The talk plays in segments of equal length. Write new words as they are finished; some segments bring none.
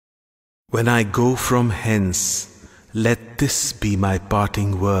When I go from hence, let this be my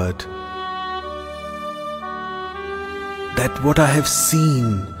parting word, that what I have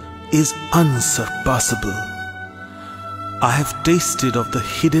seen is unsurpassable. I have tasted of the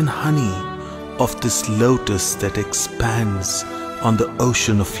hidden honey of this lotus that expands on the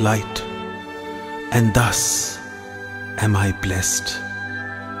ocean of light, and thus am I blessed.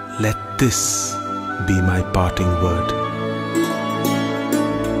 Let this be my parting word.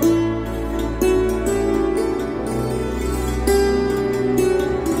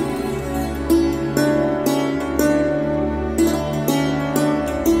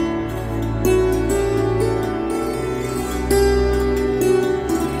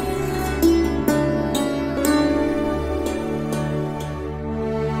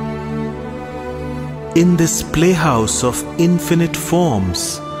 In this playhouse of infinite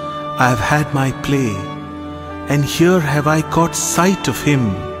forms, I have had my play, and here have I caught sight of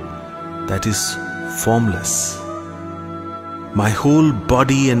him that is formless. My whole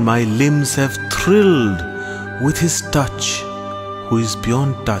body and my limbs have thrilled with his touch, who is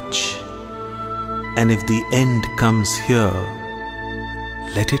beyond touch. And if the end comes here,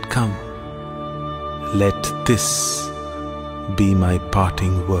 let it come. Let this be my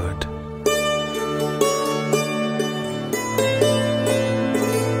parting word.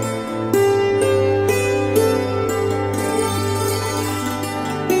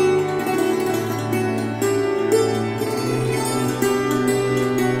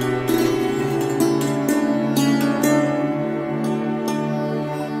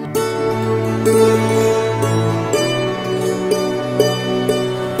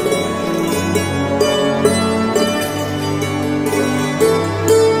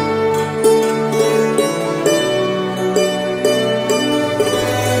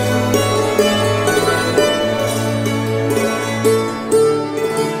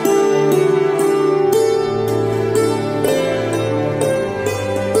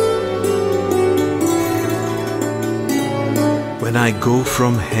 When I go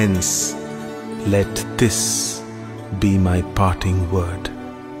from hence, let this be my parting word.